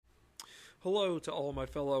Hello to all my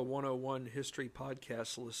fellow 101 History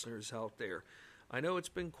Podcast listeners out there. I know it's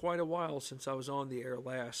been quite a while since I was on the air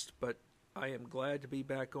last, but I am glad to be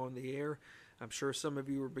back on the air. I'm sure some of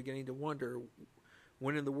you are beginning to wonder,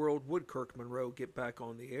 when in the world would Kirk Monroe get back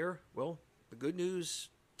on the air? Well, the good news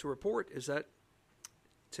to report is that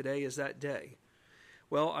today is that day.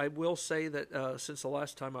 Well, I will say that since the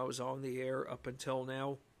last time I was on the air up until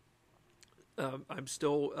now, I'm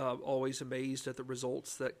still always amazed at the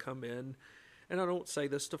results that come in. And I don't say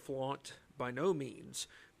this to flaunt by no means,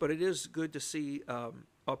 but it is good to see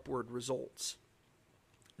upward results.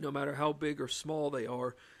 No matter how big or small they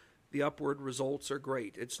are, the upward results are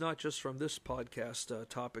great. It's not just from this podcast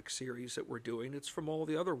topic series that we're doing, it's from all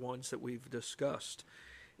the other ones that we've discussed.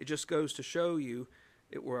 It just goes to show you,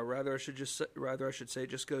 I should say, it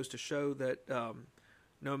just goes to show that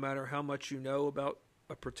no matter how much you know about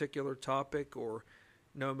a particular topic, or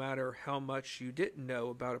no matter how much you didn't know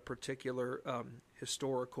about a particular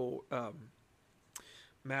historical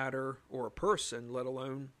matter or a person, let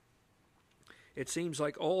alone, it seems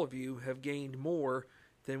like all of you have gained more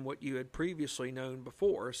than what you had previously known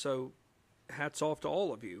before. So hats off to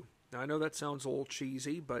all of you. Now, I know that sounds a little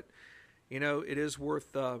cheesy, but it is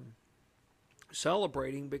worth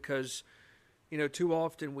celebrating, because too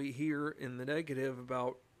often we hear in the negative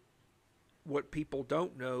about what people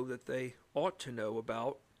don't know that they ought to know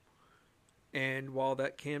about. And while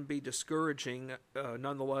that can be discouraging,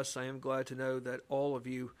 nonetheless, I am glad to know that all of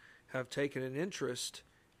you have taken an interest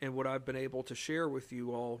in what I've been able to share with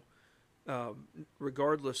you all,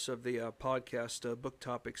 regardless of the podcast book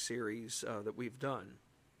topic series that we've done.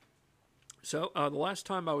 So the last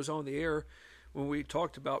time I was on the air, when we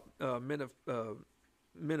talked about men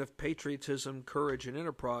of patriotism, courage, and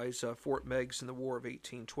enterprise, Fort Meigs in the War of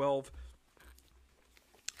 1812,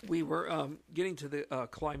 we were getting to the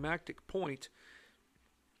climactic point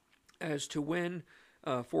as to when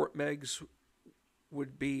Fort Meigs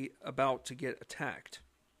would be about to get attacked.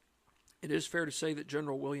 It is fair to say that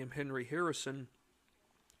General William Henry Harrison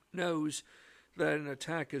knows that an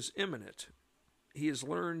attack is imminent. He has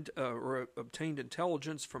learned or obtained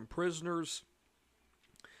intelligence from prisoners,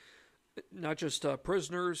 not just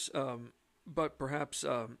prisoners, but perhaps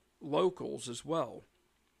locals as well.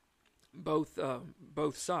 Both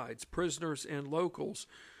sides, prisoners and locals,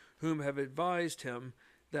 whom have advised him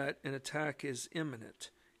that an attack is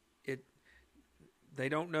imminent. They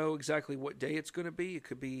don't know exactly what day it's going to be. It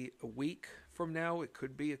could be a week from now. It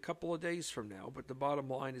could be a couple of days from now. But the bottom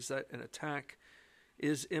line is that an attack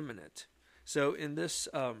is imminent. So in this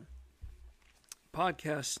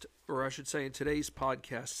podcast, or I should say in today's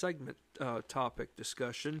podcast segment topic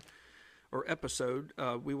discussion or episode,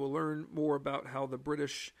 we will learn more about how the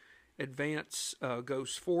British advance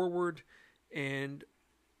goes forward, and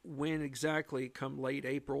when exactly, come late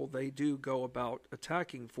April, they do go about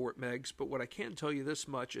attacking Fort Meigs. But what I can tell you this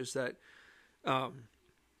much is that,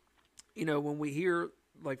 when we hear,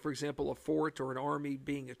 like, for example, a fort or an army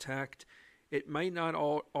being attacked, it may not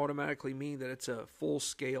automatically mean that it's a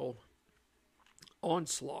full-scale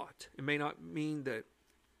onslaught. It may not mean that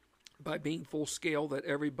by being full-scale that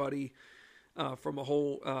everybody from a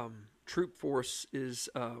whole troop force is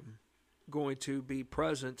going to be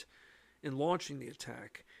present in launching the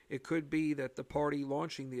attack. It could be that the party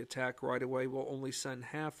launching the attack right away will only send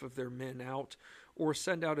half of their men out, or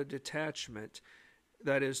send out a detachment,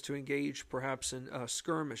 that is, to engage perhaps in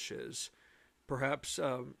skirmishes, perhaps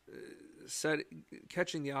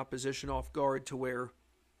catching the opposition off guard to where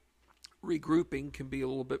regrouping can be a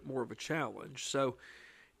little bit more of a challenge. So,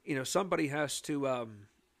 somebody has to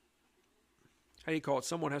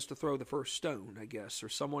someone has to throw the first stone, I guess, or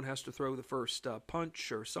someone has to throw the first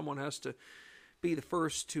punch, or someone has to be the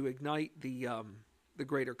first to ignite the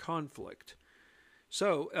greater conflict.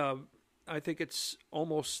 So I think it's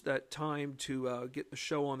almost that time to get the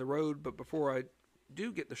show on the road. But before I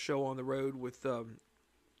do get the show on the road with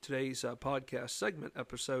today's podcast segment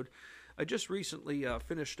episode, I just recently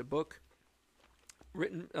finished a book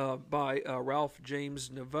written by Ralph James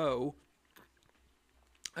Naveau.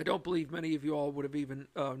 I don't believe many of you all would have even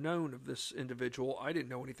known of this individual. I didn't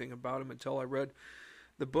know anything about him until I read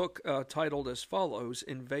the book titled as follows: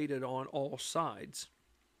 Invaded on All Sides.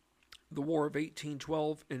 The War of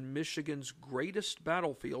 1812 and Michigan's Greatest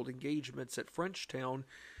Battlefield Engagements at Frenchtown,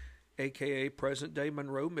 a.k.a. present-day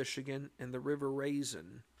Monroe, Michigan, and the River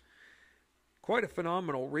Raisin. Quite a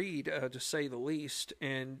phenomenal read, to say the least,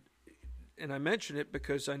 and I mention it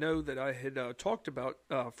because I know that I had talked about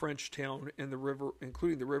Frenchtown and the river,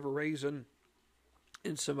 including the River Raisin,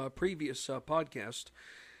 in some previous podcast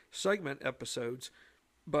segment episodes.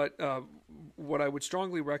 But what I would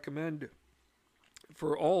strongly recommend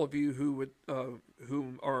for all of you who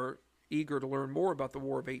are eager to learn more about the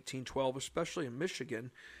War of 1812, especially in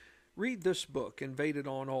Michigan, read this book, Invaded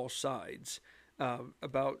on All Sides,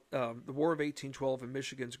 about the War of 1812 and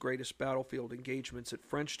Michigan's greatest battlefield engagements at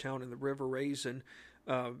Frenchtown and the River Raisin.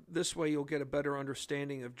 This way you'll get a better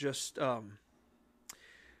understanding of just how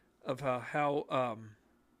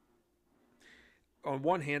on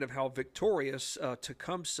one hand, of how victorious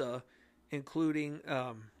Tecumseh, including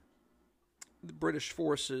the British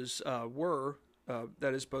forces, were.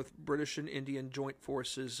 That is, both British and Indian joint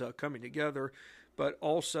forces coming together. But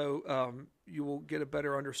also, you will get a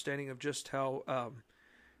better understanding of just how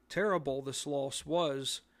terrible this loss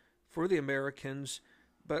was for the Americans,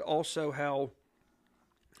 but also how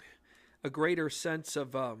a greater sense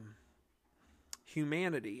of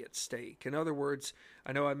humanity at stake. In other words,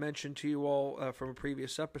 I know I mentioned to you all from a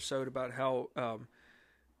previous episode about how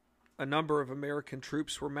a number of American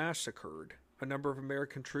troops were massacred. A number of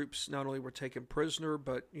American troops not only were taken prisoner,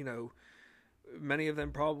 but, many of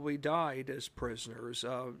them probably died as prisoners.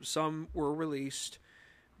 Some were released,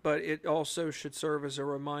 but it also should serve as a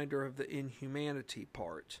reminder of the inhumanity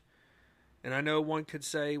part. And I know one could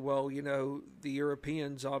say, well, the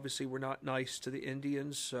Europeans obviously were not nice to the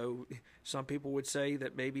Indians, so some people would say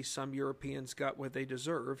that maybe some Europeans got what they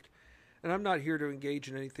deserved. And I'm not here to engage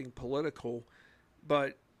in anything political,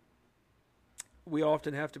 but we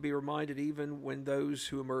often have to be reminded, even when those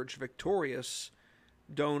who emerge victorious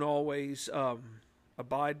don't always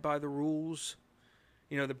abide by the rules.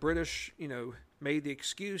 The British, made the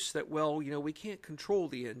excuse that, well, we can't control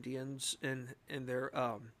the Indians and their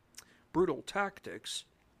brutal tactics.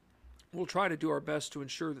 We'll try to do our best to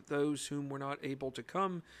ensure that those whom were not able to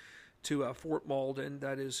come to Fort Malden,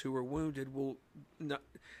 that is, who were wounded, will not,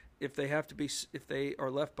 if they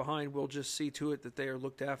are left behind, we'll just see to it that they are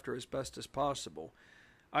looked after as best as possible.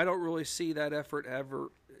 I don't really see that effort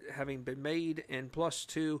ever having been made, and plus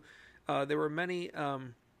two, there were many,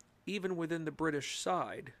 even within the British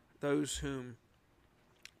side, those whom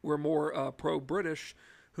were more pro-British,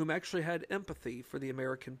 whom actually had empathy for the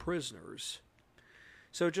American prisoners.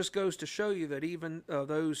 So it just goes to show you that even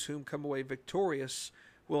those whom come away victorious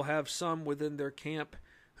will have some within their camp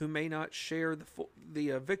who may not share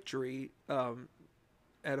the victory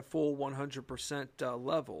at a full 100%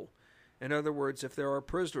 level. In other words, if there are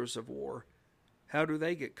prisoners of war, how do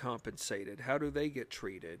they get compensated? How do they get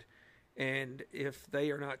treated? And if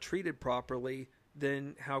they are not treated properly,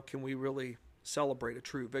 then how can we really celebrate a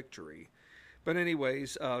true victory? But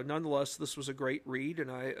anyways, nonetheless, this was a great read,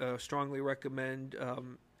 and I strongly recommend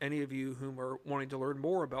any of you whom are wanting to learn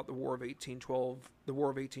more about the War of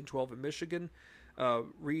 1812 in Michigan,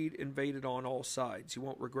 read Invaded on All Sides. You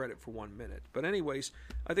won't regret it for 1 minute. But anyways,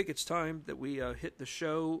 I think it's time that we hit the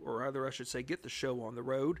show, or rather I should say get the show on the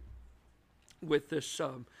road with this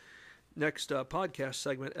next podcast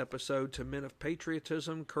segment episode to Men of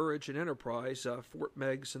Patriotism, Courage, and Enterprise, Fort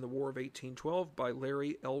Meigs in the War of 1812 by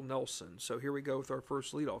Larry L. Nelson. So here we go with our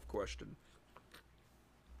first leadoff question.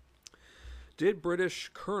 Did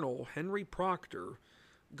British Colonel Henry Proctor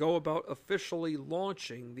go about officially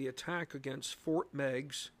launching the attack against Fort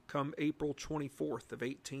Meigs come April 24th of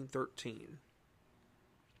 1813?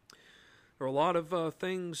 There are a lot of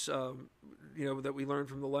things, that we learned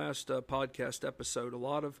from the last podcast episode. A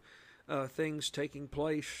lot of things taking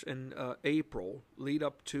place in April lead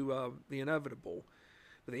up to the inevitable.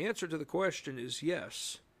 But the answer to the question is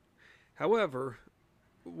yes. However,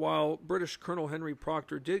 while British Colonel Henry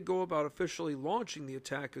Proctor did go about officially launching the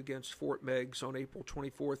attack against Fort Meigs on April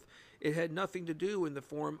 24th, it had nothing to do in the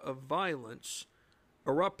form of violence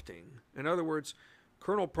erupting. In other words,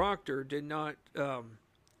 Colonel Proctor did not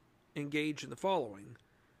engage in the following: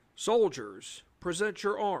 soldiers, present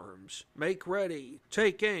your arms, make ready,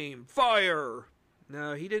 take aim, fire.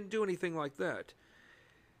 No, he didn't do anything like that.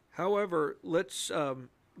 However, let's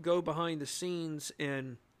go behind the scenes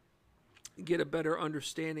and get a better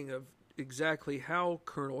understanding of exactly how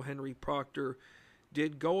Colonel Henry Proctor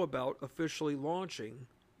did go about officially launching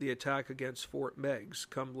the attack against Fort Meigs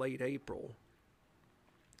come late April.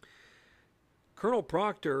 Colonel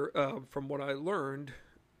Proctor, from what I learned,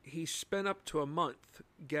 he spent up to a month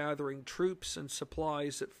gathering troops and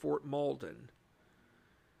supplies at Fort Malden.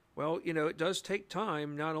 Well, it does take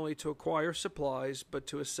time not only to acquire supplies, but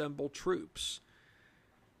to assemble troops.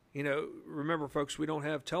 Remember, folks, we don't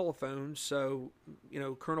have telephones, so,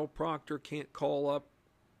 Colonel Proctor can't call up,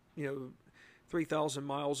 3,000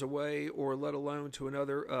 miles away, or let alone to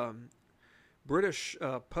another British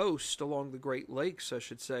post along the Great Lakes, I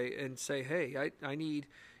should say, and say, hey, I need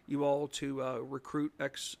you all to recruit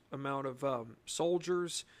X amount of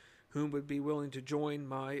soldiers whom would be willing to join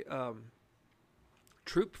my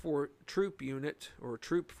troop unit or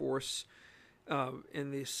troop force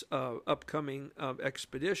in this upcoming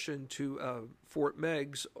expedition to Fort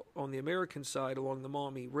Meigs on the American side along the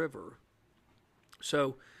Maumee River.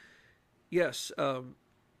 So, yes,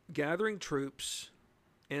 gathering troops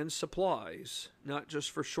and supplies, not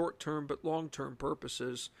just for short-term but long-term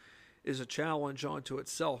purposes, is a challenge unto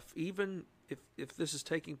itself, even if this is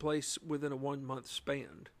taking place within a 1-month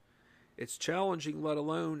span. It's challenging, let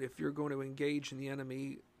alone if you're going to engage in the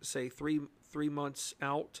enemy, say, three months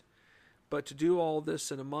out. But to do all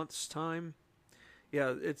this in a month's time,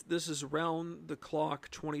 yeah, this is around the clock,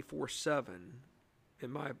 24/7,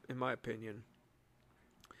 in my opinion.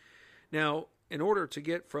 Now, in order to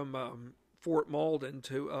get from Fort Malden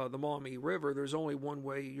to the Maumee River, there's only one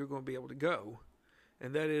way you're going to be able to go,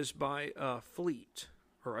 and that is by fleet,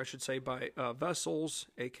 or I should say by vessels,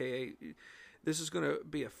 aka this is going to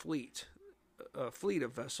be a fleet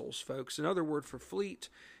of vessels, folks. Another word for fleet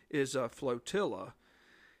is a flotilla.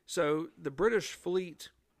 So the British fleet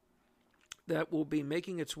that will be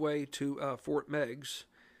making its way to Fort Meigs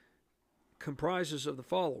comprises of the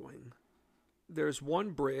following. There's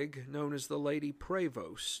one brig known as the Lady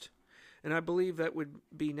Prevost, and I believe that would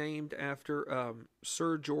be named after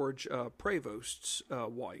Sir George Prevost's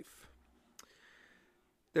wife.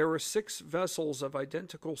 There were 6 vessels of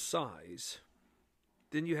identical size.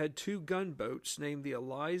 Then you had 2 gunboats named the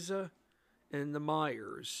Eliza and the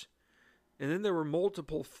Meigs. And then there were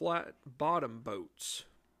multiple flat-bottom boats.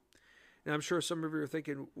 And I'm sure some of you are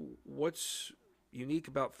thinking, what's unique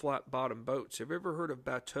about flat-bottom boats? Have you ever heard of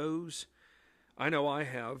bateaus? I know I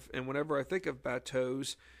have. And whenever I think of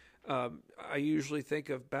bateaus, I usually think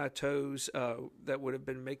of bateaus that would have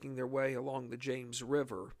been making their way along the James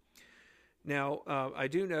River. Now, I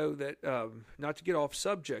do know that, not to get off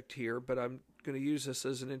subject here, but I'm going to use this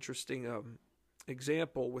as an interesting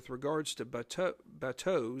example with regards to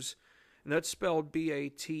bateaus, and that's spelled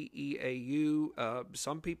B-A-T-E-A-U.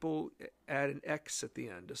 Some people add an X at the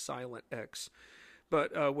end, a silent X.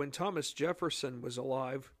 But when Thomas Jefferson was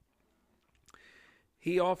alive,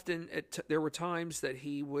 he often, there were times that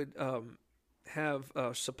he would have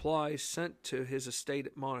supplies sent to his estate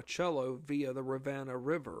at Monticello via the Ravenna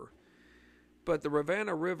River. But the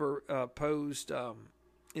Ravenna River posed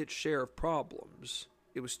its share of problems.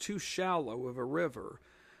 It was too shallow of a river.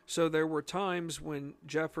 So there were times when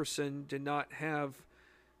Jefferson did not have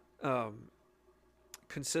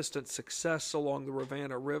consistent success along the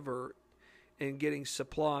Ravenna River in getting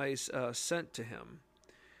supplies sent to him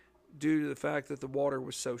due to the fact that the water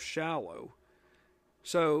was so shallow.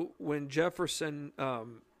 So when Jefferson,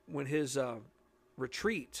 when his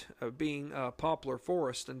retreat of being Poplar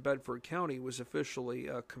Forest in Bedford County was officially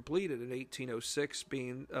completed in 1806,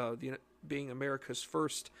 being America's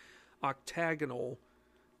first octagonal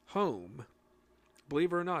home.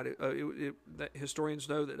 Believe it or not, historians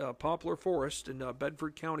know that Poplar Forest in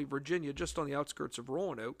Bedford County, Virginia, just on the outskirts of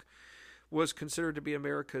Roanoke, was considered to be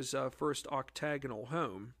America's first octagonal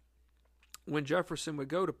home. When Jefferson would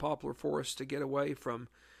go to Poplar Forest to get away from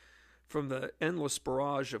the endless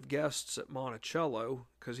barrage of guests at Monticello,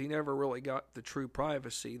 because he never really got the true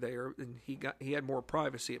privacy there, and he had more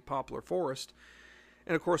privacy at Poplar Forest.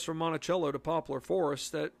 And of course, from Monticello to Poplar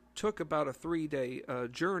Forest, that took about a 3-day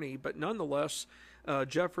journey, but nonetheless,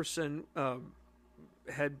 Jefferson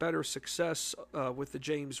had better success with the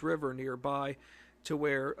James River nearby, to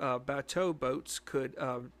where bateau boats could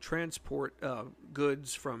transport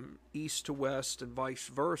goods from east to west and vice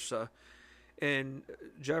versa. And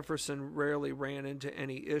Jefferson rarely ran into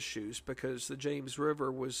any issues because the James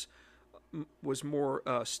River was more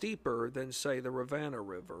steeper than, say, the Ravenna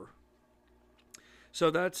River.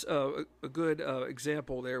 So that's a good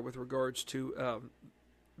example there with regards to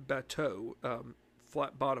bateau,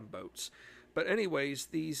 flat-bottom boats. But anyways,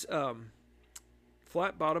 these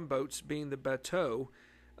flat-bottom boats, being the bateau,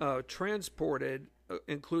 transported,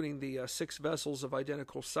 including the 6 vessels of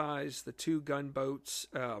identical size, the 2 gunboats,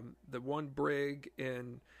 the 1 brig,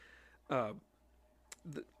 and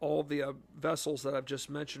all the vessels that I've just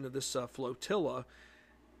mentioned of this flotilla.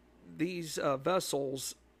 These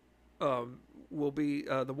vessels will be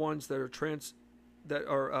the ones that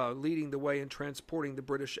are leading the way in transporting the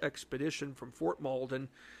British expedition from Fort Malden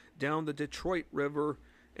down the Detroit River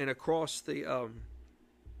and across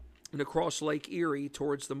Lake Erie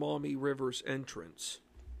towards the Maumee River's entrance.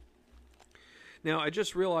 Now, I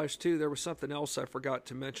just realized, too, there was something else I forgot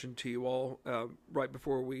to mention to you all right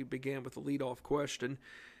before we began with the lead-off question.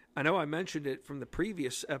 I know I mentioned it from the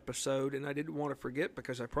previous episode, and I didn't want to forget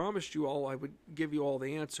because I promised you all I would give you all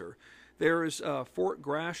the answer. There is Fort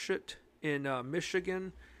Gratiot in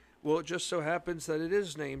Michigan, Well, it just so happens that it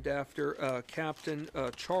is named after Captain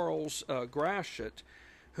Charles Gratiot,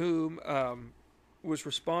 whom was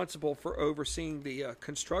responsible for overseeing the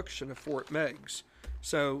construction of Fort Meigs.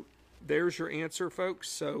 So there's your answer, folks.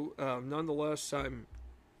 So nonetheless, I'm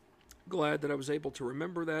glad that I was able to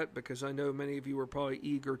remember that, because I know many of you are probably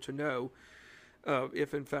eager to know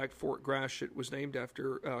if in fact Fort Gratiot was named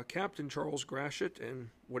after Captain Charles Gratiot. And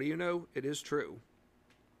what do you know? It is true.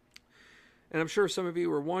 And I'm sure some of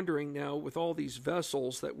you are wondering now, with all these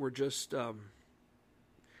vessels that were just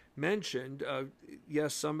mentioned,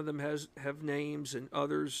 yes, some of them have names and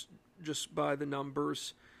others just by the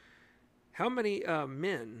numbers. How many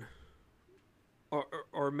men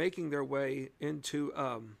are making their way into,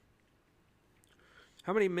 how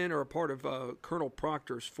many men are a part of Colonel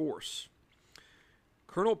Proctor's force?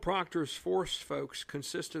 Colonel Proctor's force, folks,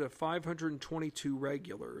 consisted of 522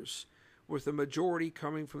 regulars, with the majority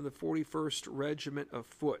coming from the 41st Regiment of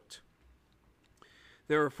Foot.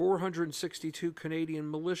 There are 462 Canadian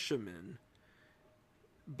militiamen.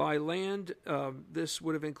 By land, this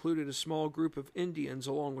would have included a small group of Indians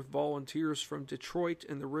along with volunteers from Detroit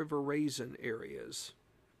and the River Raisin areas.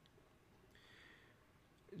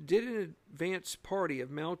 Did an advance party of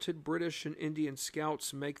mounted British and Indian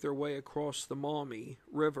scouts make their way across the Maumee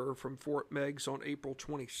River from Fort Meigs on April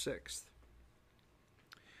 26th?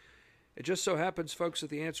 It just so happens, folks, that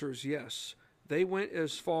the answer is yes. They went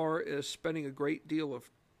as far as spending a great deal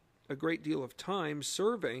of time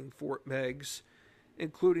surveying Fort Meigs,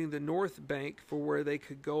 including the north bank for where they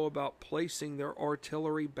could go about placing their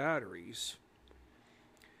artillery batteries.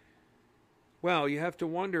 Well, you have to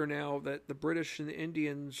wonder now that the British and the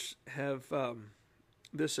Indians have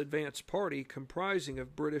this advance party comprising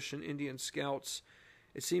of British and Indian scouts.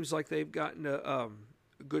 It seems like they've gotten a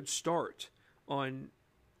good start on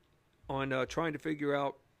trying to figure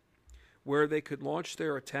out where they could launch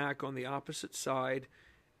their attack on the opposite side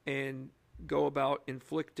and go about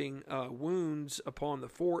inflicting wounds upon the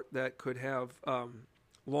fort that could have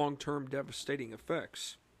long-term devastating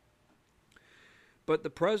effects. But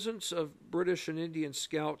the presence of British and Indian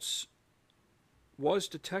scouts was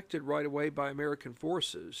detected right away by American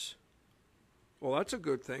forces. Well, that's a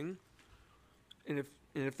good thing. And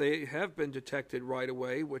if they have been detected right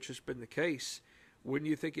away, which has been the case, wouldn't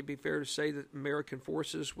you think it'd be fair to say that American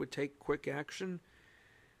forces would take quick action?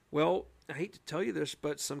 Well, I hate to tell you this,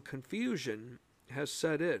 but some confusion has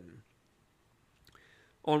set in.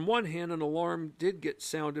 On one hand, an alarm did get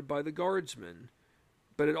sounded by the guardsmen,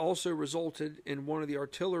 but it also resulted in one of the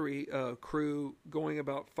artillery crew going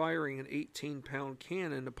about firing an 18-pound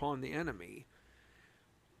cannon upon the enemy.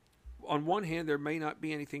 On one hand, there may not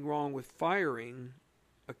be anything wrong with firing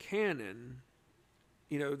a cannon,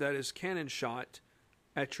 that is cannon shot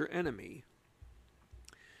at your enemy.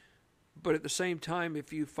 But at the same time,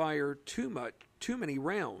 if you fire too many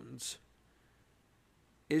rounds,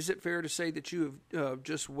 is it fair to say that you have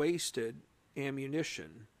just wasted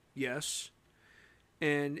ammunition? Yes.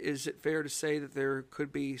 And is it fair to say that there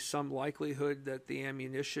could be some likelihood that the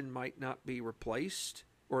ammunition might not be replaced,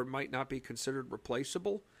 or it might not be considered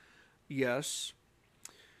replaceable? Yes.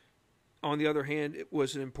 On the other hand,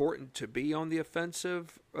 was it important to be on the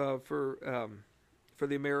offensive for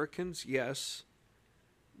the Americans? Yes.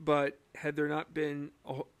 But had there not been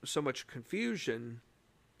so much confusion,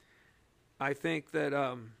 I think that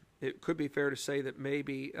it could be fair to say that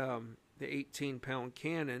maybe the 18-pound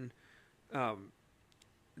cannon,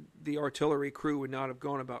 the artillery crew would not have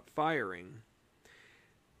gone about firing.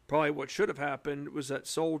 Probably what should have happened was that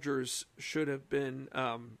soldiers should have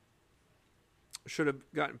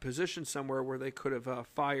gotten positioned somewhere where they could have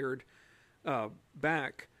fired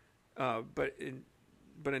back.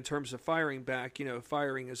 But in terms of firing back,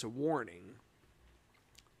 firing is a warning.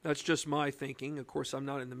 That's just my thinking. Of course, I'm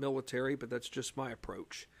not in the military, but that's just my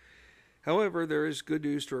approach. However, there is good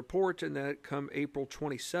news to report, in that come April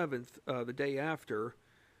 27th, the day after,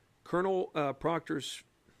 Colonel Proctor's...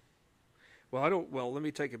 Well, let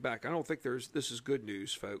me take it back. I don't think this is good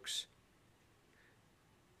news, folks.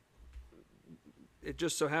 It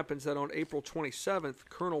just so happens that on April 27th,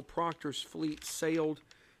 Colonel Proctor's fleet sailed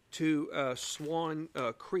to Swan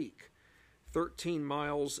Creek, 13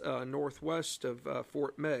 miles northwest of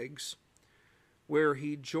Fort Meigs, where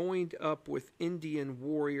he joined up with Indian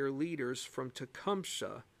warrior leaders from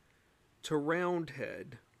Tecumseh to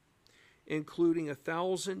Roundhead, including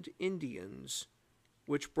 1,000 Indians,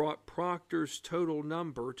 which brought Proctor's total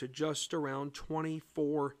number to just around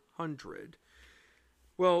 2,400.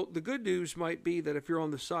 Well, the good news might be that if you're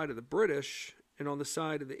on the side of the British and on the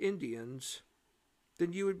side of the Indians,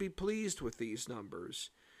 then you would be pleased with these numbers.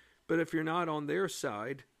 But if you're not on their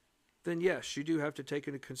side, then yes, you do have to take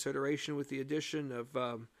into consideration with the addition of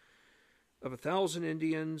 1,000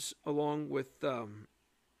 Indians, along with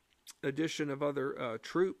addition of other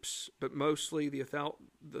troops, but mostly the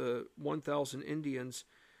 1,000 Indians.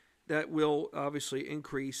 That will obviously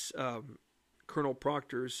increase Colonel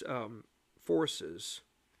Proctor's forces.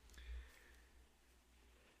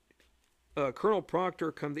 Colonel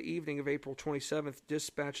Proctor, come the evening of April 27th,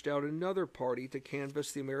 dispatched out another party to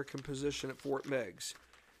canvass the American position at Fort Meigs.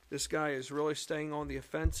 This guy is really staying on the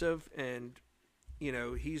offensive, and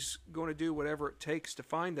he's going to do whatever it takes to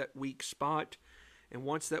find that weak spot. And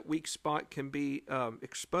once that weak spot can be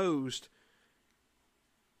exposed,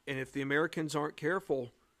 and if the Americans aren't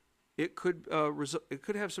careful, it could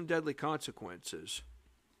have some deadly consequences.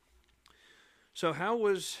 So how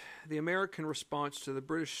was the American response to the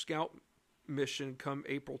British scout mission come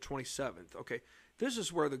April 27th? Okay, this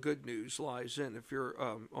is where the good news lies in if you're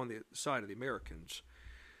on the side of the Americans.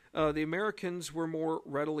 The Americans were more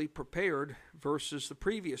readily prepared versus the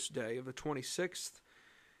previous day of the 26th.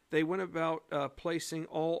 They went about placing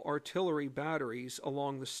all artillery batteries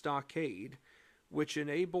along the stockade, which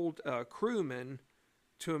enabled crewmen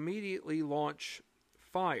to immediately launch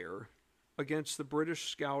fire against the British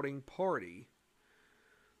scouting party,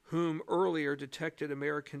 whom earlier detected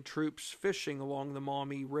American troops fishing along the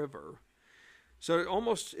Maumee River. So it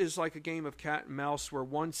almost is like a game of cat and mouse where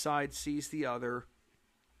one side sees the other.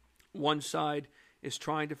 One side is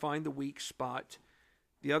trying to find the weak spot.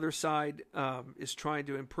 The other side is trying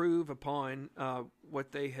to improve upon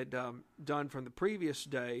what they had done from the previous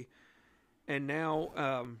day. And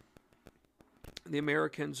now the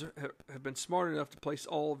Americans have been smart enough to place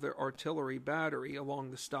all of their artillery battery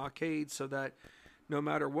along the stockade so that no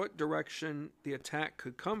matter what direction the attack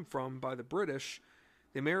could come from by the British,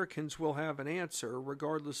 the Americans will have an answer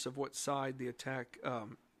regardless of what side the attack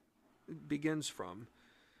begins from.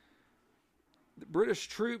 The British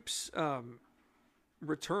troops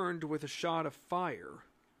returned with a shot of fire,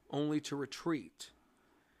 only to retreat.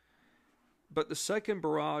 But the second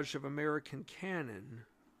barrage of American cannon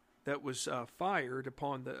that was fired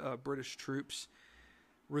upon the British troops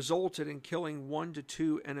resulted in killing 1 to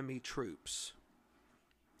 2 enemy troops.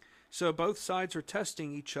 So both sides are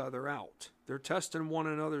testing each other out. They're testing one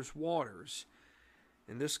another's waters.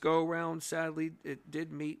 And this go-around, sadly, it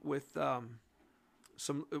did meet with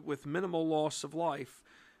with minimal loss of life,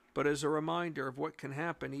 but as a reminder of what can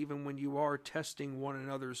happen even when you are testing one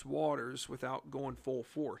another's waters without going full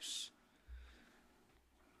force.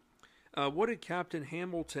 What did Captain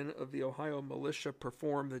Hamilton of the Ohio Militia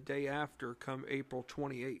perform the day after, come April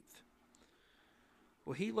 28th?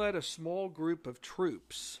 Well, he led a small group of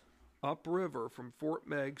troops upriver from Fort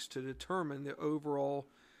Meigs to determine the overall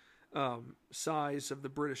size of the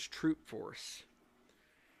British troop force.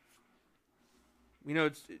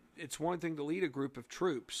 It's one thing to lead a group of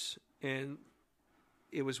troops, and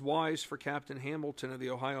it was wise for Captain Hamilton of the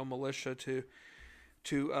Ohio Militia to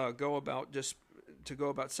go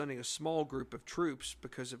about sending a small group of troops,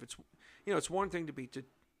 because if it's one thing to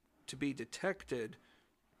be detected.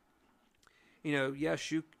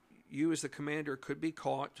 Yes, you as the commander could be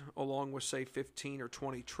caught along with, say, 15 or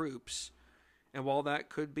 20 troops, and while that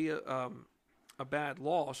could be a bad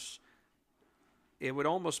loss, it would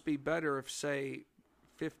almost be better if, say,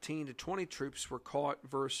 15 to 20 troops were caught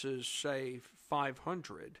versus, say,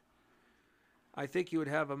 500. I think you would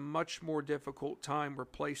have a much more difficult time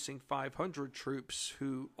replacing 500 troops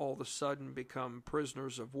who all of a sudden become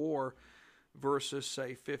prisoners of war versus,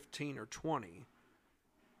 say, 15 or 20.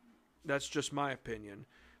 That's just my opinion.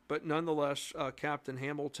 But nonetheless, Captain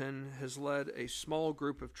Hamilton has led a small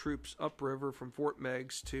group of troops upriver from Fort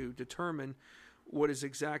Meigs to determine what is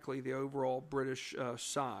exactly the overall British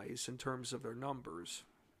size in terms of their numbers.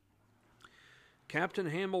 Captain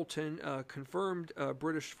Hamilton confirmed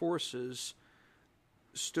British forces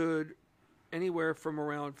stood anywhere from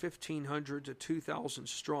around 1,500 to 2,000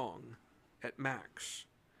 strong at max.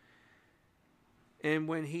 And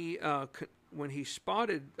when he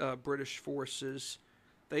spotted British forces,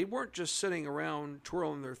 they weren't just sitting around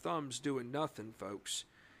twirling their thumbs doing nothing, folks.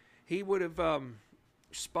 He would have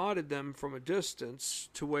spotted them from a distance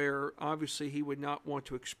to where obviously he would not want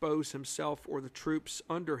to expose himself or the troops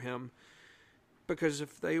under him, because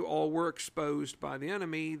if they all were exposed by the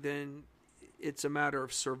enemy, then it's a matter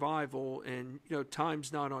of survival, and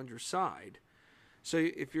time's not on your side. So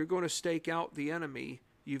if you're going to stake out the enemy,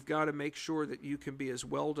 you've got to make sure that you can be as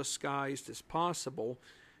well disguised as possible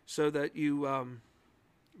so that you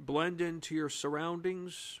blend into your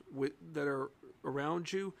surroundings that are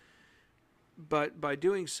around you. But by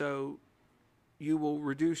doing so, you will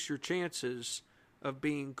reduce your chances of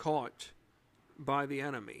being caught by the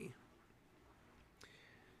enemy.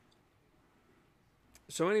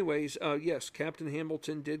 So, anyways, yes, Captain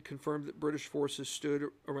Hamilton did confirm that British forces stood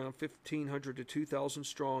around 1,500 to 2,000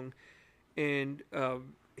 strong, and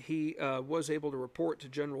he was able to report to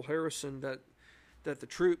General Harrison that the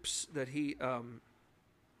troops that he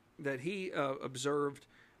observed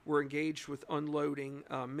were engaged with unloading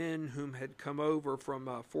men whom had come over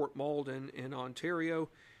from Fort Malden in Ontario,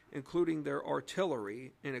 including their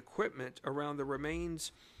artillery and equipment around the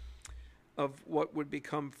remains of what would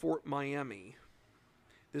become Fort Miami.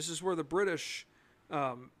 This is where the British,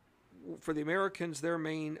 for the Americans, their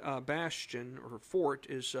main bastion or fort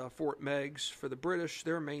is Fort Meigs. For the British,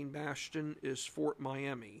 their main bastion is Fort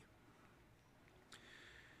Miami.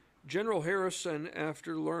 General Harrison,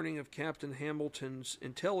 after learning of Captain Hamilton's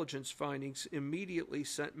intelligence findings, immediately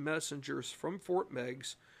sent messengers from Fort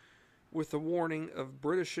Meigs with a warning of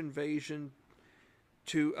British invasion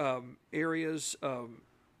to areas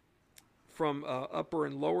from Upper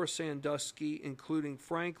and Lower Sandusky, including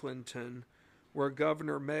Franklinton, where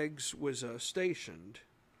Governor Meigs was stationed,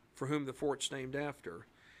 for whom the fort's named after.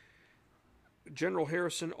 General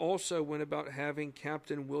Harrison also went about having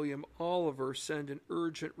Captain William Oliver send an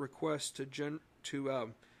urgent request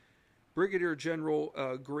to Brigadier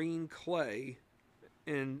General Green Clay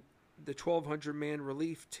and the 1,200-man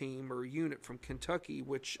relief team or unit from Kentucky,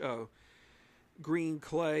 which Green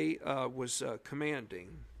Clay was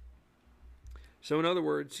commanding. So, in other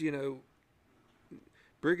words,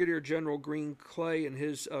 Brigadier General Green Clay and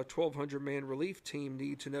his 1,200-man relief team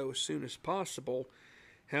need to know as soon as possible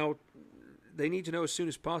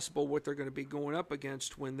what they're going to be going up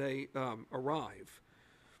against when they arrive.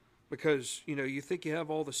 Because, you think you have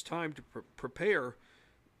all this time to prepare.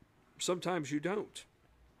 Sometimes you don't.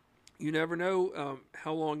 You never know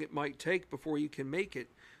how long it might take before you can make it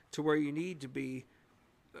to where you need to be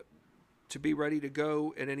ready to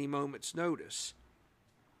go at any moment's notice.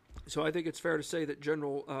 So I think it's fair to say that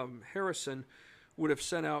General Harrison would have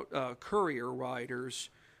sent out courier riders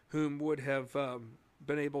whom would have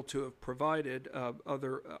been able to have provided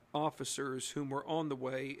other officers whom were on the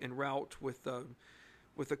way en route with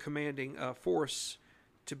the commanding force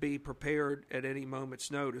to be prepared at any moment's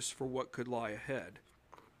notice for what could lie ahead.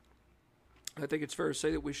 I think it's fair to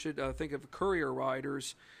say that we should think of courier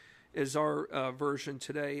riders as our version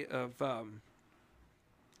today of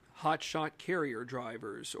hotshot carrier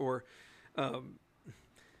drivers, or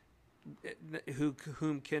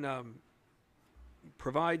whom can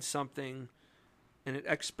provide something in an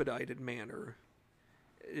expedited manner.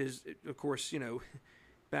 Is, of course,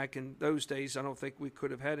 back in those days, I don't think we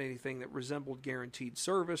could have had anything that resembled guaranteed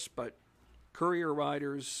service, but courier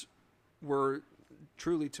riders were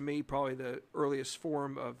truly, to me, probably the earliest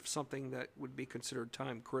form of something that would be considered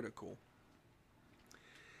time critical.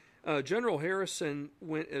 General Harrison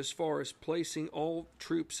went as far as placing all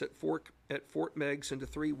troops at Fort Meigs into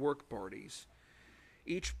 3 work parties.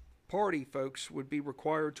 Each party, folks, would be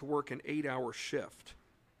required to work an 8-hour shift.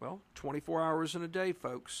 Well, 24 hours in a day,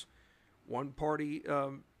 folks. One party,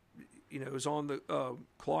 is on the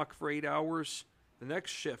clock for 8 hours. The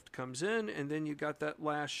next shift comes in, and then you got that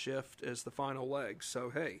last shift as the final leg.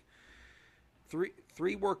 So, hey,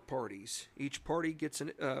 three work parties. Each party gets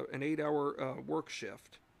an 8-hour work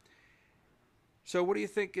shift. So what do you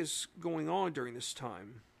think is going on during this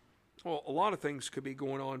time? Well, a lot of things could be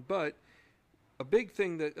going on, but a big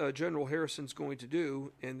thing that General Harrison's going to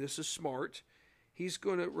do, and this is smart, he's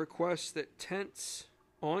going to request that tents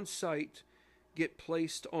on site get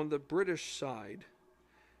placed on the British side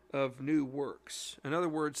of new works. In other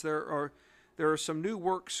words, there are some new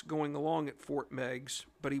works going along at Fort Meigs,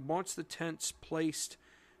 but he wants the tents placed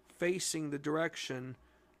facing the direction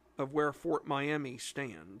of where Fort Miami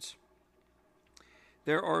stands.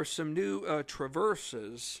 There are some new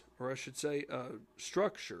traverses, or I should say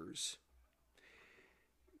structures.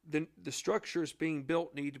 The structures being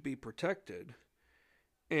built need to be protected.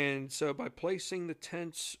 And so by placing the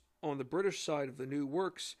tents on the British side of the new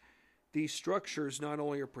works, these structures not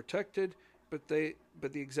only are protected, but the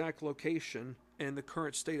exact location and the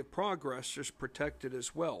current state of progress is protected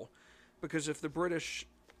as well. Because if the British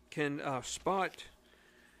can spot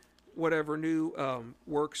whatever new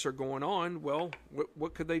works are going on, well,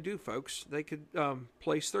 what could they do, folks? They could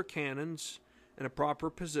place their cannons in a proper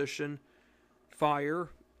position, fire,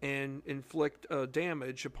 and inflict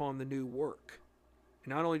damage upon the new work.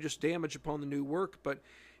 And not only just damage upon the new work, but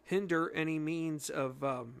hinder any means of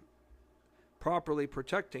properly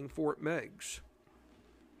protecting Fort Meigs.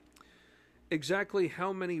 Exactly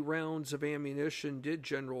how many rounds of ammunition did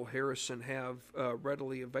General Harrison have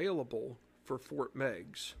readily available for Fort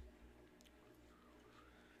Meigs?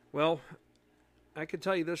 Well, I can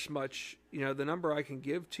tell you this much, the number I can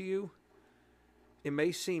give to you It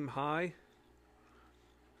may seem high,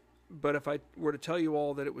 but if I were to tell you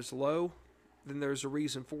all that it was low, then there's a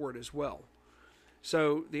reason for it as well.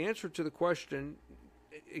 So the answer to the question,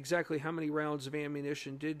 exactly how many rounds of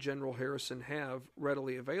ammunition did General Harrison have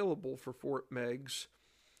readily available for Fort Meigs,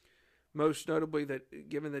 most notably that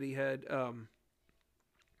given that he had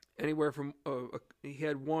anywhere from he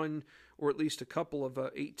had one or at least a couple of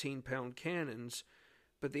 18-pound cannons,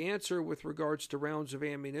 but the answer with regards to rounds of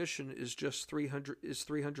ammunition is just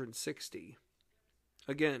 360.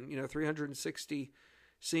 Again, 360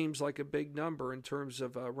 seems like a big number in terms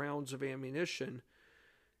of rounds of ammunition,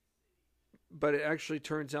 but it actually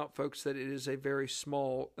turns out, folks, that it is a very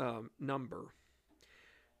small number.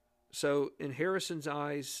 So in Harrison's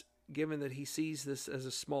eyes, given that he sees this as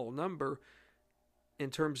a small number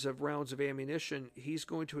in terms of rounds of ammunition, he's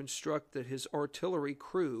going to instruct that his artillery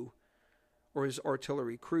crew, or his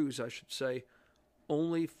artillery crews, I should say,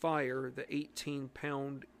 only fire the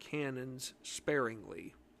 18-pound cannons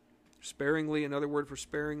sparingly. Sparingly, another word for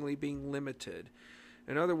sparingly being limited.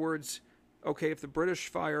 In other words, okay, if the British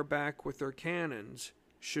fire back with their cannons,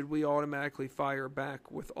 should we automatically fire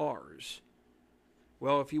back with ours?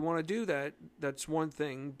 Well, if you want to do that, that's one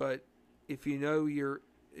thing, but if you know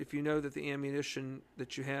that the ammunition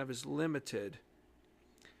that you have is limited,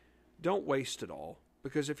 don't waste it all.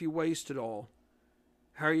 Because if you waste it all,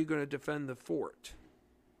 how are you going to defend the fort?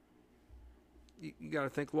 You got to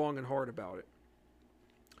think long and hard about it.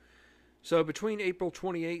 So between April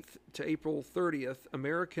 28th to April 30th,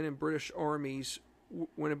 American and British armies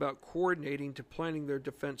went about coordinating to planning their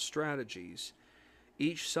defense strategies.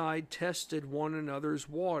 Each side tested one another's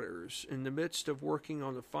waters in the midst of working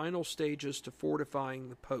on the final stages to fortifying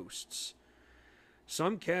the posts.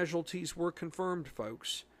 Some casualties were confirmed,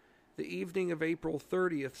 folks. The evening of April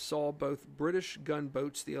 30th saw both British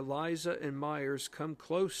gunboats, the Eliza and Meigs, come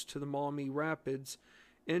close to the Maumee Rapids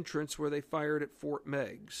entrance where they fired at Fort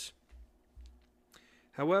Meigs.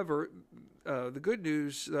 However, the good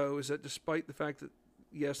news, though, is that despite the fact that,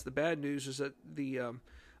 yes, the bad news is that the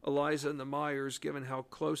Eliza and the Meigs, given how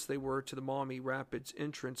close they were to the Maumee Rapids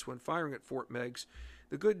entrance when firing at Fort Meigs,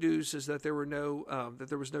 the good news is that there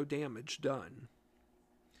was no damage done.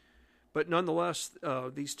 But nonetheless,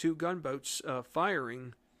 these two gunboats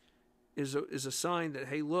firing is a sign that,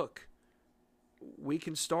 hey, look, we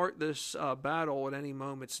can start this battle at any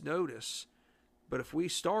moment's notice, but if we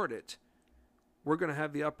start it, we're going to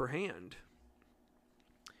have the upper hand.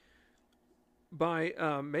 By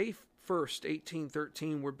May 1st,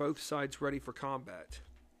 1813, were both sides ready for combat?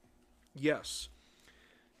 Yes.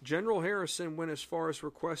 General Harrison went as far as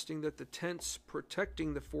requesting that the tents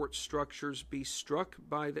protecting the fort structures be struck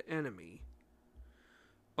by the enemy,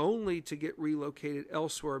 only to get relocated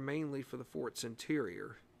elsewhere, mainly for the fort's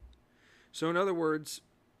interior. So in other words,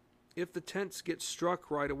 if the tents get struck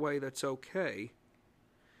right away, that's okay,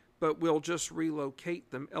 but we'll just relocate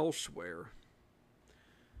them elsewhere.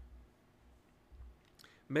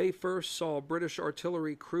 May 1st saw British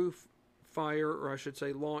artillery crew fire, or I should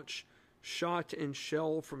say launch, shot and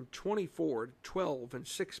shell from 24, 12, and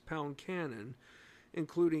 6-pound cannon,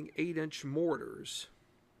 including 8-inch mortars.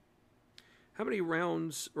 How many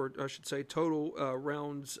rounds, or I should say total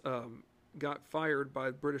rounds, got fired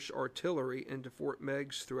by British artillery into Fort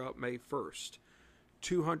Meigs throughout May 1st?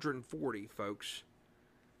 240, folks.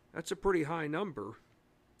 That's a pretty high number.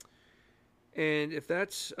 And if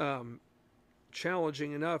that's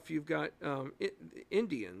challenging enough, you've got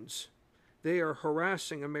Indians. They are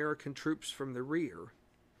harassing American troops from the rear.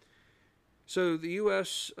 So the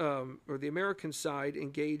U.S. Or the American side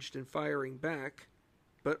engaged in firing back,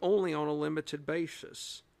 but only on a limited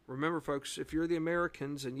basis. Remember, folks, if you're the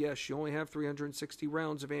Americans, and yes, you only have 360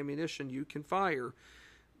 rounds of ammunition, you can fire,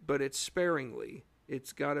 but it's sparingly.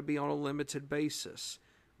 It's got to be on a limited basis.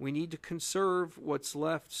 We need to conserve what's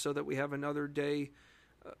left so that we have another day's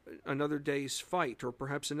fight, or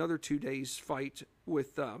perhaps another 2 days' fight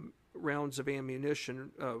with rounds of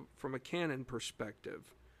ammunition from a cannon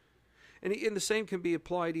perspective. And the same can be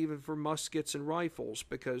applied even for muskets and rifles,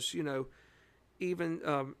 because,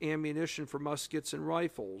 even ammunition for muskets and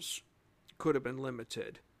rifles could have been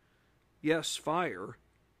limited. Yes, fire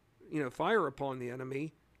upon the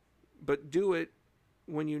enemy, but do it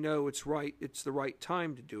when you know it's the right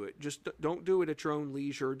time to do it. Just don't do it at your own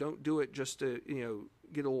leisure. Don't do it just to,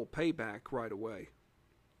 get a little payback right away.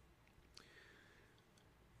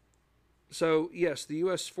 So, yes, the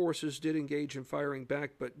U.S. forces did engage in firing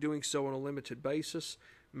back, but doing so on a limited basis.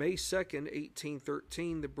 May 2nd,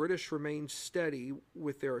 1813, the British remained steady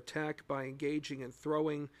with their attack by engaging in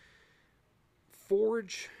throwing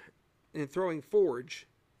forge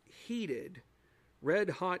heated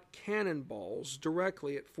red-hot cannonballs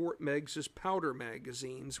directly at Fort Meigs's powder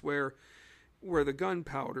magazines, where the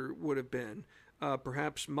gunpowder would have been.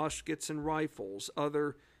 Perhaps muskets and rifles,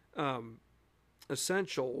 other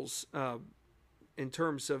essentials in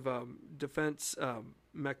terms of defense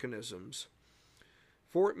mechanisms.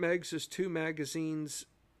 Fort Meigs's 2 magazines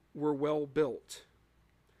were well built.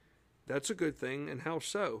 That's a good thing, and how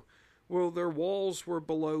so? Well, their walls were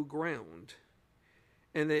below ground,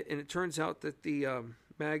 and it turns out that the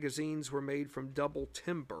magazines were made from double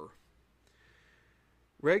timber.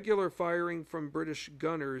 Regular firing from British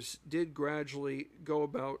gunners did gradually go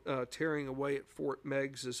about tearing away at Fort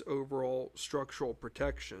Meigs's overall structural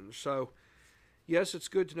protection. So, yes, it's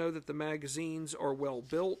good to know that the magazines are well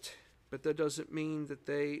built, but that doesn't mean that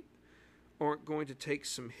they aren't going to take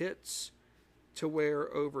some hits to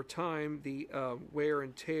where over time the wear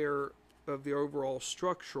and tear of the overall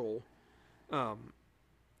structural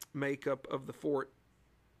makeup of the fort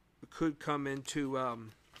could come into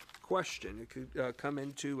question. It could come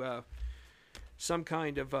into some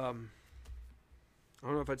kind of I don't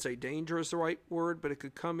know if I'd say danger is the right word, but it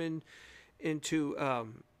could come into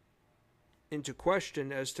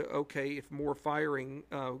question as to, okay, if more firing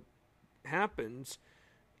happens,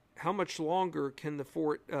 how much longer can the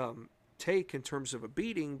fort take in terms of a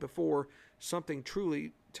beating before something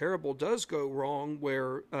truly terrible does go wrong,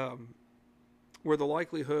 where the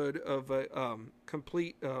likelihood of a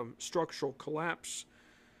complete structural collapse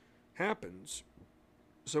happens.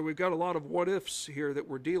 So we've got a lot of what-ifs here that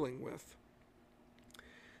we're dealing with.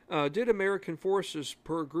 Did American forces,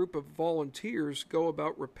 per group of volunteers, go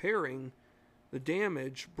about repairing the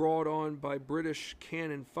damage brought on by British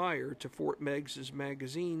cannon fire to Fort Meigs's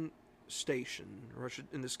magazine station, or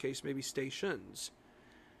in this case maybe stations?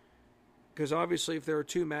 Because obviously if there are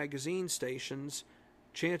 2 magazine stations,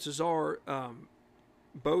 chances are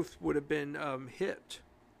both would have been hit.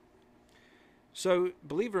 So,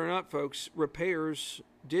 believe it or not, folks, repairs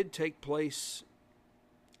did take place,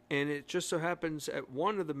 and it just so happens at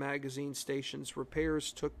one of the magazine stations,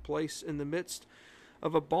 repairs took place in the midst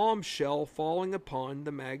of a bombshell falling upon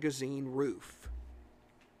the magazine roof.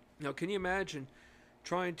 Now, can you imagine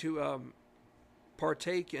trying to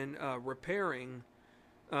partake in repairing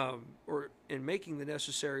or in making the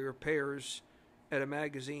necessary repairs at a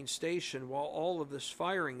magazine station while all of this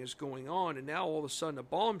firing is going on, and now all of a sudden a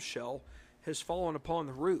bombshell has fallen upon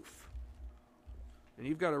the roof? And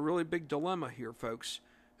you've got a really big dilemma here, folks.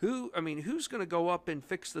 Who's going to go up and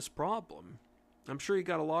fix this problem? I'm sure you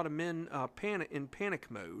got a lot of men in panic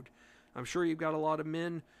mode. I'm sure you've got a lot of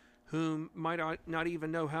men who might not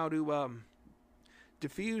even know how to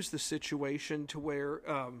diffuse the situation to where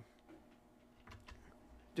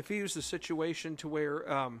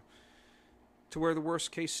the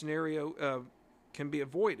worst case scenario can be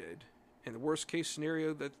avoided. And the worst case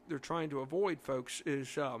scenario that they're trying to avoid, folks,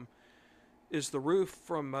 is the roof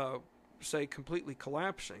from say completely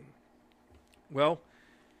collapsing. Well,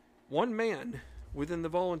 one man within the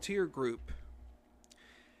volunteer group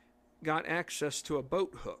got access to a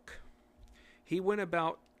boat hook. He went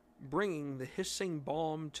about bringing the hissing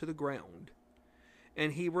bomb to the ground,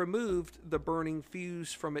 and he removed the burning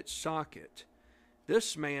fuse from its socket.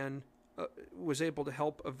 This man was able to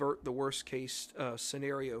help avert the worst case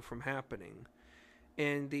scenario from happening.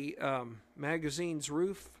 And the magazine's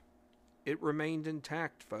roof, it remained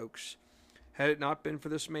intact, folks. Had it not been for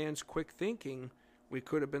this man's quick thinking, we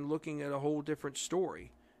could have been looking at a whole different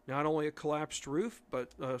story. Not only a collapsed roof,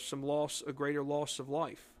 but a greater loss of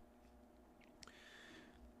life.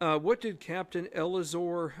 What did Captain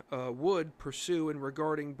Elizur Wood pursue in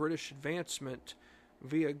regarding British advancement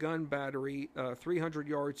via gun battery 300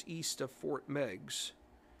 yards east of Fort Meigs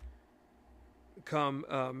come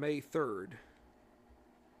May 3rd?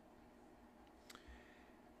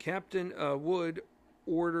 Captain Wood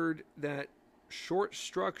ordered that short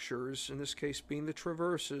structures, in this case being the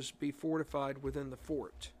traverses, be fortified within the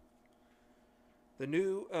fort. The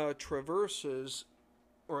new traverses,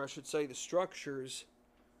 or I should say the structures,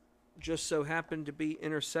 just so happened to be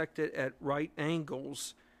intersected at right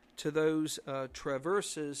angles to those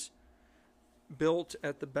traverses built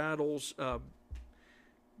at the battle's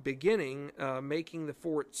beginning, making the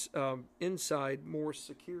fort's inside more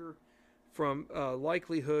secure from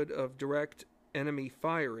likelihood of direct enemy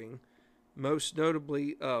firing, most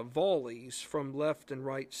notably volleys from left and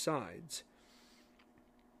right sides.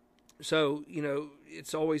 So,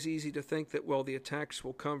 it's always easy to think that, well, the attacks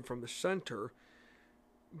will come from the center,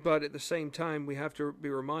 but at the same time, we have to be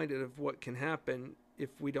reminded of what can happen if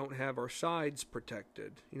we don't have our sides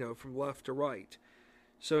protected, from left to right.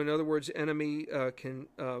 So, in other words, enemy can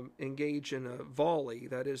engage in a volley.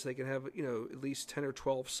 That is, they can have at least 10 or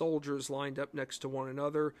 12 soldiers lined up next to one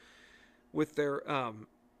another with their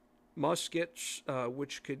muskets,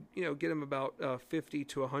 which could get them about 50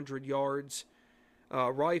 to 100 yards.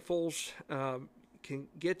 Rifles can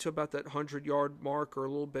get to about that 100-yard mark or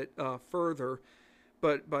a little bit further,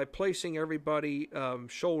 but by placing everybody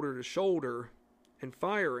shoulder to shoulder and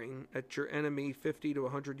firing at your enemy 50 to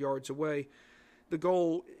 100 yards away, the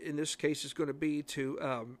goal in this case is going to be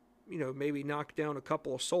to maybe knock down a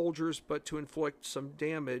couple of soldiers, but to inflict some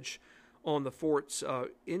damage on the fort's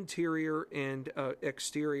interior and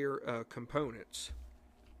exterior components.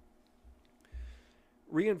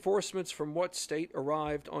 Reinforcements from what state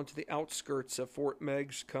arrived onto the outskirts of Fort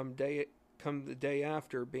Meigs come the day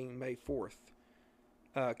after, being May 4th?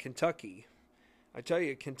 Kentucky. I tell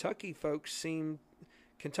you, Kentucky folks,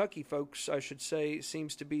 I should say,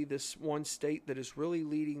 seems to be this one state that is really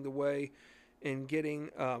leading the way in getting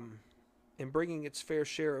and bringing its fair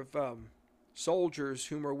share of soldiers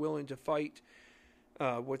whom are willing to fight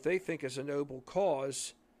what they think is a noble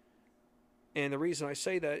cause. And the reason I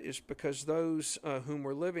say that is because those whom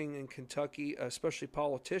were living in Kentucky, especially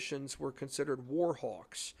politicians, were considered war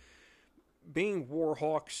hawks. Being war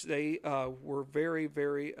hawks, they were very,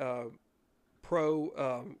 very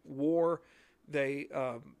pro-war. They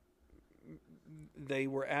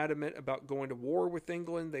were adamant about going to war with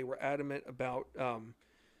England. They were adamant about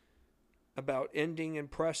ending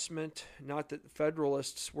impressment. Not that the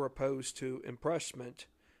Federalists were opposed to impressment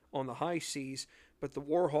on the high seas, but the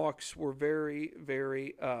Warhawks were very,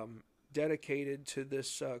 very dedicated to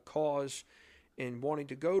this cause and wanting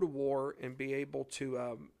to go to war and be able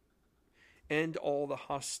to end all the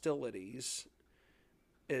hostilities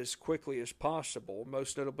as quickly as possible,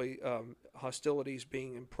 most notably hostilities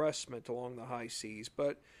being impressment along the high seas.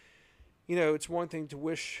 But, it's one thing to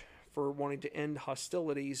wish for wanting to end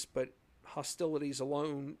hostilities, but hostilities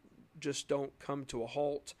alone just don't come to a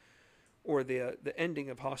halt, or the ending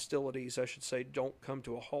of hostilities, I should say, don't come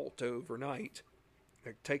to a halt overnight.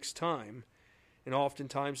 It takes time, and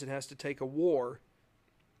oftentimes it has to take a war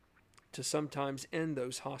to sometimes end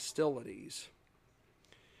those hostilities.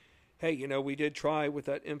 Hey, we did try with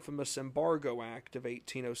that infamous Embargo Act of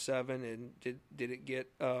 1807, and did it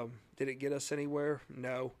get us anywhere?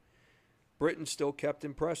 No. Britain still kept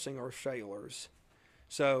impressing our sailors.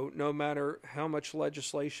 So no matter how much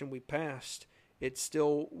legislation we passed, it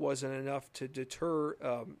still wasn't enough to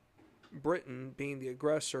deter Britain, being the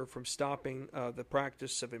aggressor, from stopping the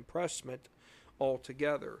practice of impressment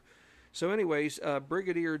altogether. So anyways,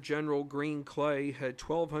 Brigadier General Green Clay had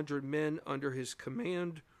 1,200 men under his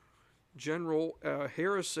command. General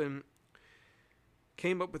Harrison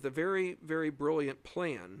came up with a very, very brilliant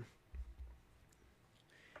plan.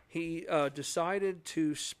 He decided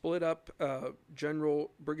to split up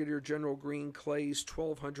Brigadier General Green Clay's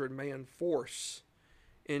 1,200-man force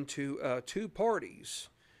into two parties,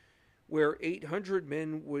 where 800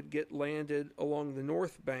 men would get landed along the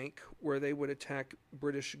north bank, where they would attack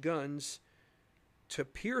British guns to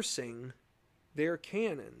piercing their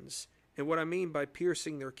cannons. And what I mean by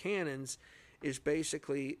piercing their cannons is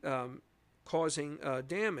basically causing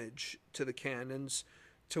damage to the cannons,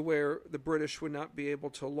 to where the British would not be able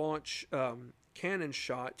to launch cannon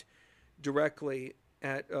shot directly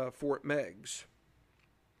at Fort Meigs.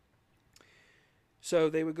 So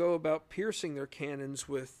they would go about piercing their cannons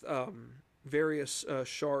with various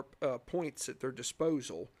sharp points at their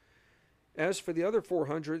disposal. As for the other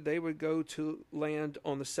 400, they would go to land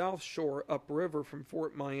on the south shore upriver from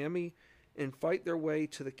Fort Miami and fight their way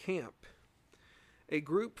to the camp. A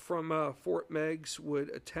group from Fort Meigs would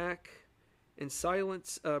attack and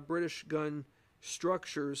silence British gun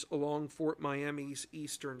structures along Fort Miami's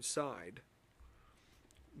eastern side.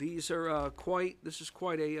 This is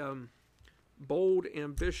quite a bold,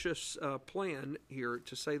 ambitious plan here,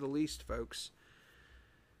 to say the least, folks.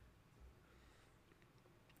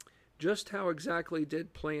 Just how exactly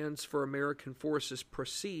did plans for American forces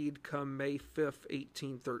proceed come May 5th,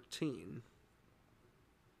 1813?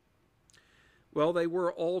 Well, they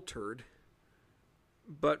were altered,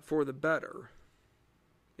 but for the better.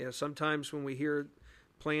 Sometimes when we hear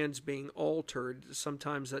plans being altered,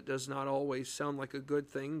 sometimes that does not always sound like a good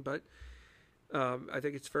thing, but I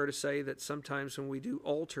think it's fair to say that sometimes when we do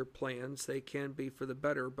alter plans, they can be for the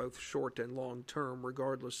better, both short and long term,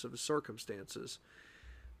 regardless of the circumstances.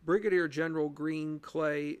 Brigadier General Green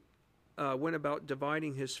Clay went about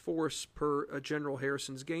dividing his force per General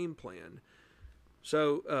Harrison's game plan.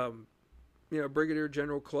 So, Brigadier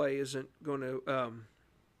General Clay isn't going to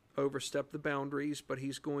overstep the boundaries, but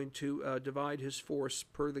he's going to divide his force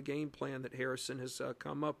per the game plan that Harrison has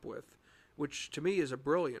come up with, which to me is a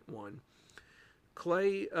brilliant one.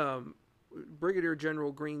 Clay, Brigadier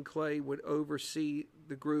General Green Clay, would oversee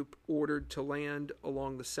the group ordered to land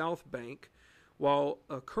along the south bank, while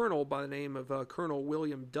a colonel by the name of Colonel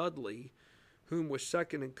William Dudley, whom was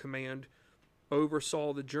second in command,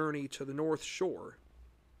 oversaw the journey to the north shore.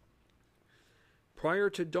 Prior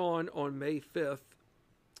to dawn on May 5th,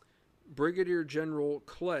 Brigadier General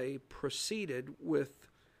Clay proceeded with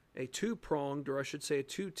a two-pronged, or I should say a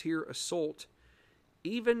two-tier assault,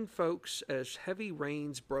 even, folks, as heavy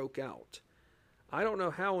rains broke out. I don't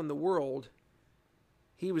know how in the world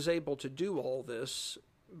he was able to do all this,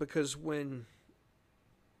 because when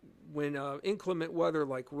inclement weather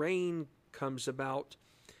like rain comes about,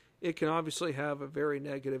 it can obviously have a very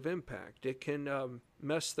negative impact. It can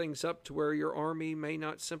mess things up to where your army may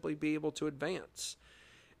not simply be able to advance.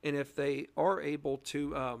 And if they are able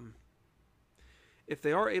to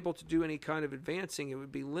do any kind of advancing, it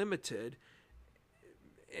would be limited.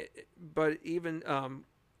 But even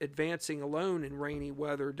advancing alone in rainy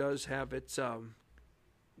weather does have its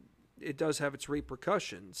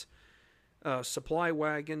repercussions. Supply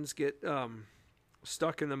wagons get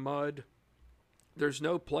stuck in the mud. There's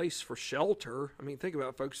no place for shelter. I mean, think about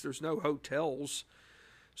it, folks. There's no hotels,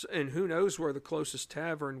 and who knows where the closest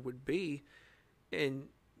tavern would be. And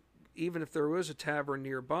even if there was a tavern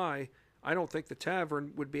nearby, I don't think the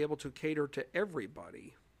tavern would be able to cater to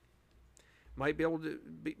everybody. Might be able to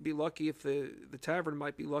be lucky if the tavern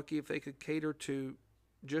might be lucky if they could cater to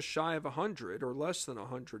just shy of 100 or less than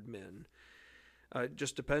 100 men. It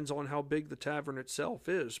just depends on how big the tavern itself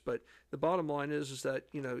is. But the bottom line is that,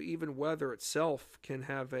 you know, even weather itself can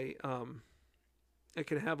have it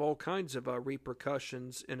can have all kinds of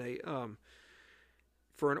repercussions in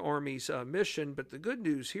for an army's mission. But the good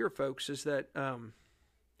news here, folks, is that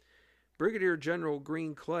Brigadier General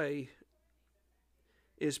Green Clay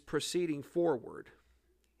is proceeding forward.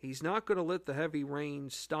 He's not going to let the heavy rain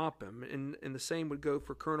stop him, and the same would go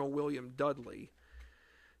for Colonel William Dudley.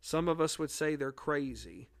 Some of us would say they're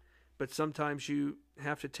crazy, but sometimes you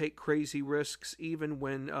have to take crazy risks even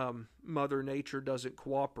when Mother Nature doesn't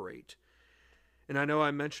cooperate. And I know I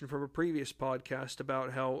mentioned from a previous podcast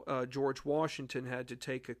about how George Washington had to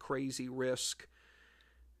take a crazy risk,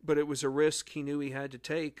 but it was a risk he knew he had to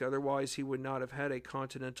take, otherwise he would not have had a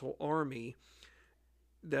continental army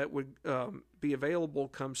that would be available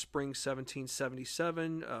come spring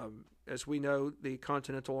 1777. As we know, the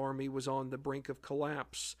Continental Army was on the brink of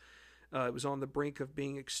collapse. It was on the brink of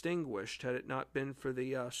being extinguished had it not been for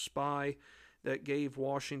the spy that gave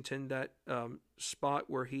Washington that spot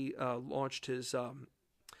where he launched his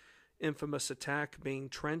infamous attack, being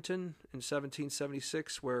Trenton in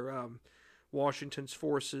 1776, where Washington's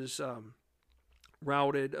forces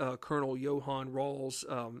routed Colonel Johann Rahl's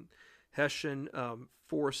Hessian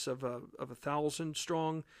force of 1,000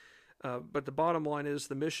 strong. But the bottom line is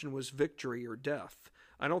the mission was victory or death.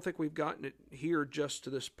 I don't think we've gotten it here just to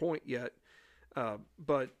this point yet,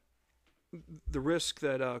 but the risk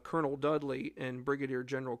that Colonel Dudley and Brigadier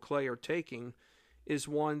General Clay are taking is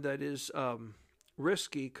one that is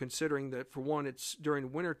risky, considering that, for one, it's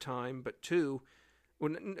during wintertime, but two,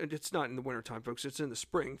 well, it's not in the wintertime, folks, it's in the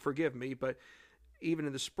spring, forgive me, but even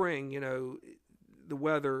in the spring, you know, the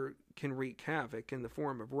weather can wreak havoc in the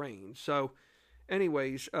form of rain. So,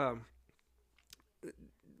 anyways,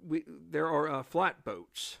 there are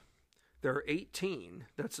flatboats. There are 18.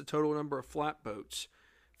 That's the total number of flatboats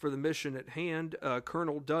for the mission at hand.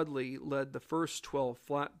 Colonel Dudley led the first 12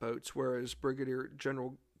 flatboats, whereas Brigadier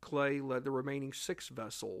General Clay led the remaining 6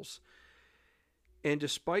 vessels. And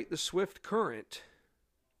despite the swift current,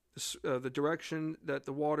 the direction that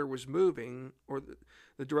the water was moving, or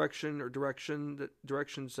the directions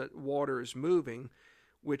that water is moving,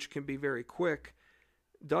 which can be very quick,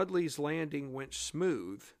 Dudley's landing went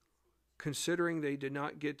smooth, considering they did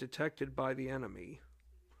not get detected by the enemy.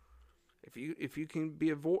 If you can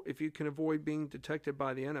avoid being detected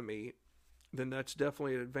by the enemy, then that's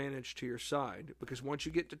definitely an advantage to your side, because once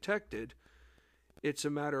you get detected, it's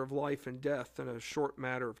a matter of life and death in a short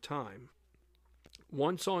matter of time.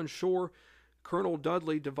 Once on shore, Colonel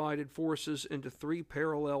Dudley divided forces into 3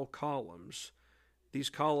 parallel columns.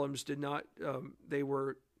 These columns did not, they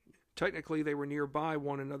were nearby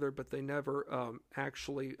one another, but they never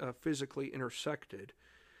actually physically intersected.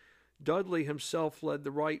 Dudley himself led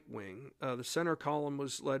the right wing. The center column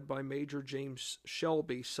was led by Major James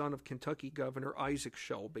Shelby, son of Kentucky Governor Isaac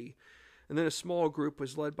Shelby, and then a small group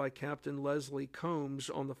was led by Captain Leslie Combs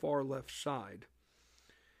on the far left side.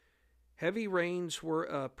 Heavy rains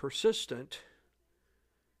were persistent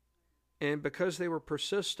And because they were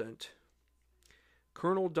persistent,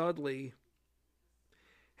 Colonel Dudley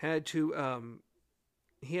had to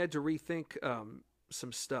rethink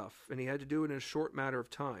some stuff, and he had to do it in a short matter of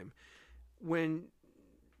time. When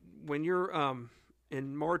you're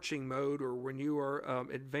in marching mode, or when you are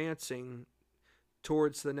advancing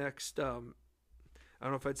towards the next, I don't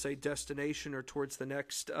know if I'd say destination, or towards the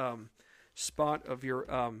next spot of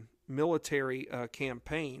your military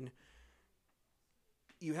campaign,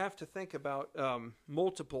 you have to think about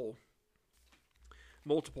multiple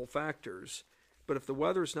factors. But if the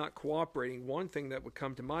weather's not cooperating, one thing that would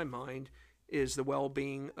come to my mind is the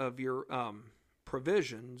well-being of your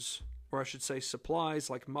provisions, or I should say supplies,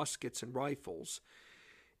 like muskets and rifles.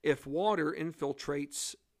 If water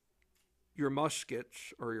infiltrates your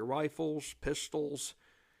muskets or your rifles, pistols,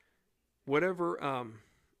 whatever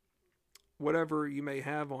you may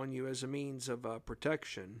have on you as a means of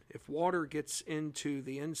protection, if water gets into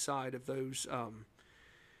the inside of those,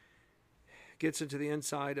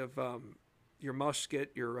 your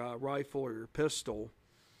musket, your rifle, or your pistol,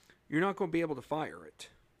 you're not going to be able to fire it.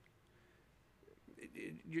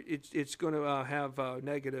 It's going to have a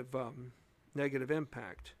negative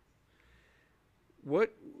impact.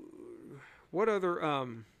 What other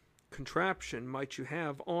contraption might you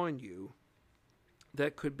have on you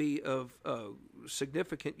that could be of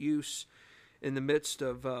significant use in the midst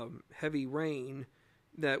of heavy rain,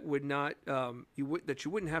 that would not that you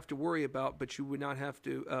wouldn't have to worry about, but you would not have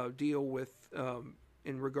to deal with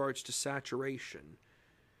in regards to saturation?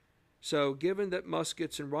 So, given that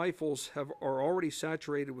muskets and rifles are already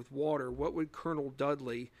saturated with water, what would Colonel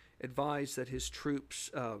Dudley advise that his troops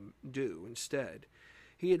do instead?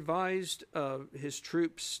 He advised his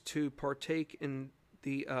troops to partake in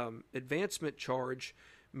the advancement charge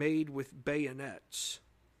made with bayonets.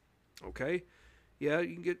 Okay? Yeah,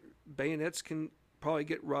 you can get bayonets, can probably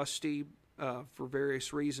get rusty for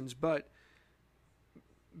various reasons, but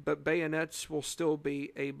bayonets will still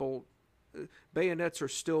be able. Bayonets are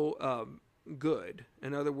still good.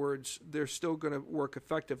 In other words, they're still going to work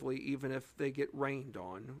effectively even if they get rained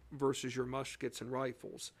on, versus your muskets and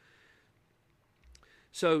rifles.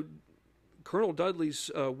 So Colonel Dudley's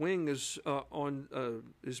wing is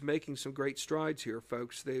making some great strides here,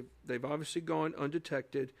 folks. They've obviously gone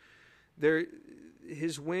undetected.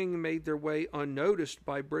 His wing made their way unnoticed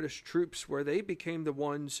by British troops, where they became the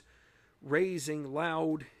ones raising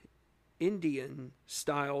loud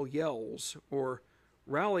Indian-style yells or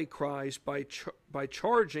rally cries by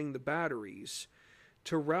charging the batteries,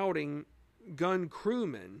 to routing gun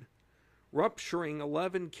crewmen, rupturing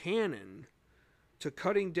 11 cannon, to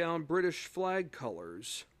cutting down British flag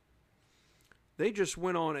colors. They just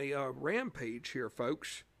went on a rampage here,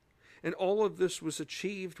 folks. And all of this was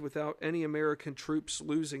achieved without any American troops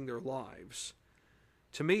losing their lives.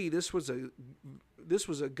 To me, this was a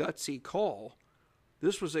gutsy call.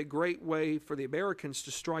 This was a great way for the Americans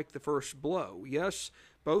to strike the first blow. Yes,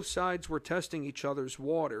 both sides were testing each other's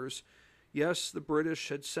waters. Yes, the British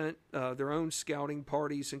had sent their own scouting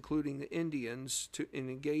parties, including the Indians, in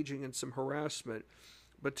engaging in some harassment.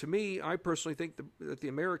 But to me, I personally think that the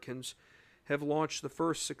Americans have launched the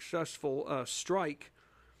first successful strike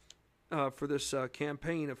for this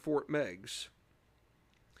campaign of Fort Meigs.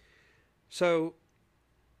 So,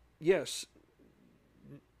 yes,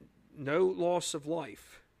 no loss of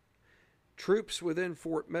life. Troops within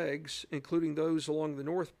Fort Meigs, including those along the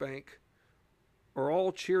north bank, are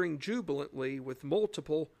all cheering jubilantly with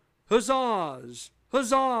multiple huzzahs,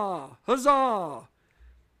 huzzah, huzzah,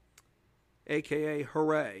 aka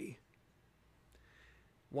hooray.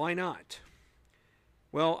 Why not?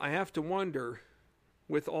 Well, I have to wonder,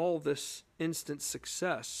 with all this instant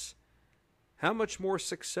success, how much more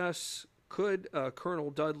success could Colonel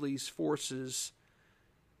Dudley's forces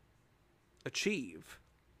achieve?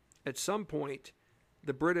 At some point,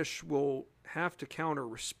 the British will have to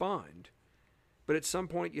counter-respond. But at some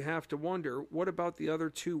point, you have to wonder, what about the other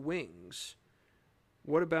two wings?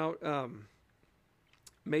 What about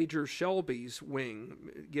Major Shelby's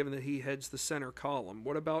wing, given that he heads the center column?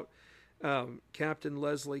 What about Captain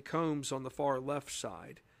Leslie Combs on the far left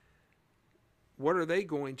side? What are they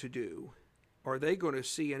going to do? Are they going to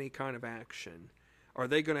see any kind of action? Are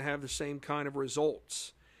they going to have the same kind of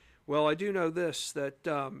results? Well, I do know this,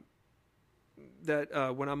 that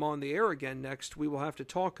when I'm on the air again next, we will have to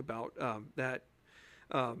talk about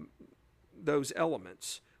those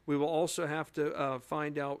elements. We will also have to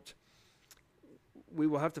find out. We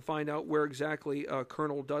will have to find out where exactly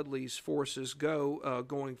Colonel Dudley's forces go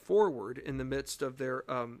going forward in the midst of their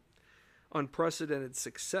unprecedented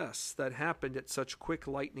success that happened at such quick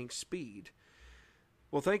lightning speed.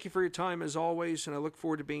 Well, thank you for your time as always, and I look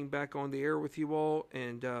forward to being back on the air with you all.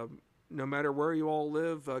 And no matter where you all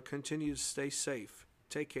live, continue to stay safe.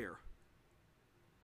 Take care.